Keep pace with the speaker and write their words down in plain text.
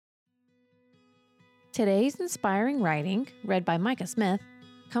Today's inspiring writing, read by Micah Smith,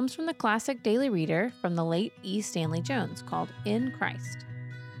 comes from the classic daily reader from the late E. Stanley Jones called In Christ.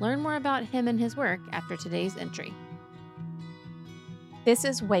 Learn more about him and his work after today's entry. This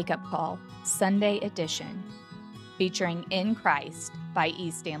is Wake Up Call, Sunday edition, featuring In Christ by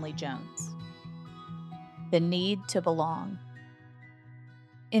E. Stanley Jones. The need to belong.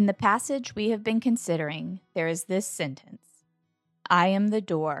 In the passage we have been considering, there is this sentence, I am the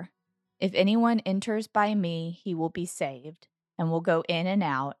door. If anyone enters by me, he will be saved, and will go in and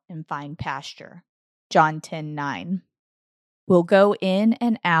out and find pasture. John 10:9. Will go in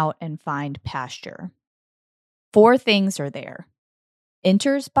and out and find pasture. 4 things are there.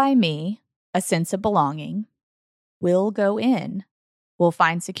 Enters by me, a sense of belonging. Will go in, will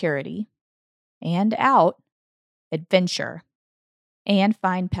find security. And out, adventure. And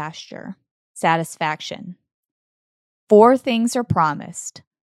find pasture, satisfaction. 4 things are promised.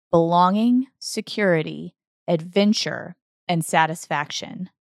 Belonging, security, adventure, and satisfaction.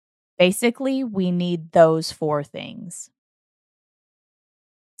 Basically, we need those 4 things.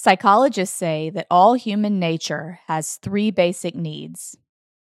 Psychologists say that all human nature has 3 basic needs: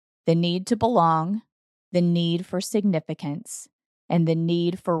 the need to belong, the need for significance, and the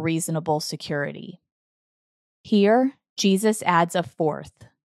need for reasonable security. Here, Jesus adds a 4th,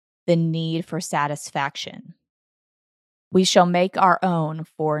 the need for satisfaction. We shall make our own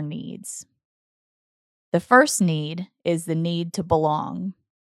 4 needs. The first need is the need to belong.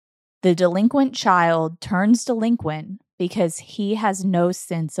 The delinquent child turns delinquent because he has no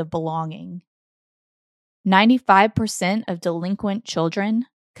sense of belonging. 95% of delinquent children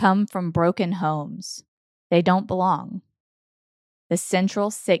come from broken homes. They don't belong. The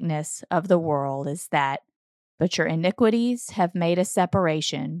central sickness of the world is that, but your iniquities have made a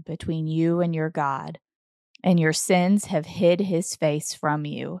separation between you and your God, and your sins have hid his face from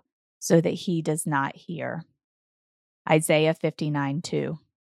you, so that he does not hear. Isaiah 59:2.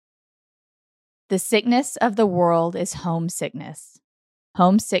 The sickness of the world is homesickness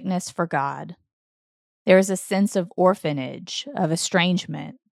for God. There is a sense of orphanage, of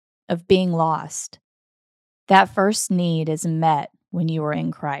estrangement, of being lost. That first need is met when you are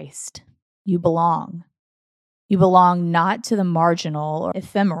in Christ. You belong. You belong not to the marginal or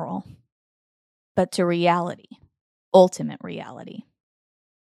ephemeral, but to reality, ultimate reality.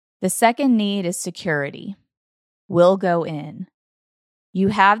 The second need is security. Will go in. You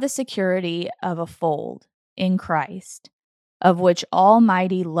have the security of a fold in Christ, of which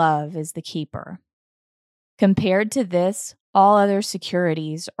almighty love is the keeper. Compared to this, all other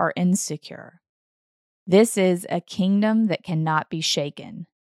securities are insecure. This is a kingdom that cannot be shaken,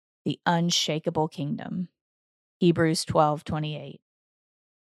 the unshakable kingdom. Hebrews 12:28.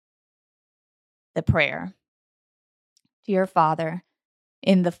 The prayer. Dear Father,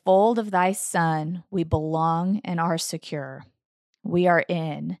 in the fold of thy Son, we belong and are secure. We are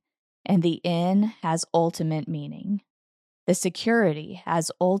in, and the in has ultimate meaning. The security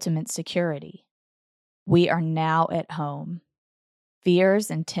has ultimate security. We are now at home.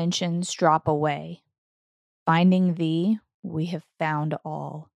 Fears and tensions drop away. Finding thee, we have found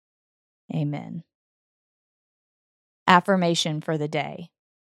all. Amen. Affirmation for the day.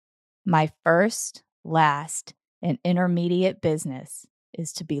 My first, last, and intermediate business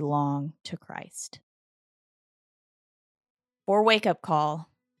is to belong to Christ. For Wake Up Call,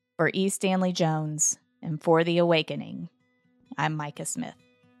 for E. Stanley Jones, and for The Awakening, I'm Micah Smith.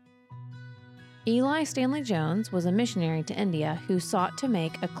 Eli Stanley Jones was a missionary to India who sought to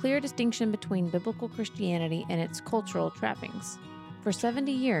make a clear distinction between biblical Christianity and its cultural trappings. For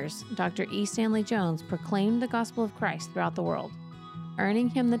 70 years, Dr. E. Stanley Jones proclaimed the gospel of Christ throughout the world, earning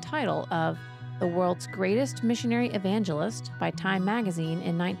him the title of the world's greatest missionary evangelist by Time magazine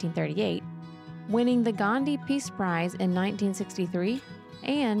in 1938, winning the Gandhi Peace Prize in 1963,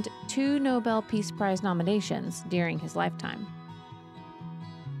 and 2 Nobel Peace Prize nominations during his lifetime.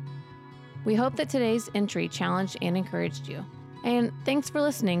 We hope that today's entry challenged and encouraged you. And thanks for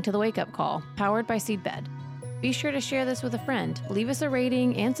listening to the Wake Up Call, powered by Seedbed. Be sure to share this with a friend, leave us a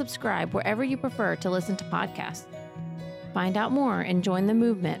rating, and subscribe wherever you prefer to listen to podcasts. Find out more and join the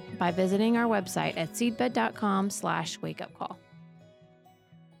movement by visiting our website at seedbed.com/wakeupcall.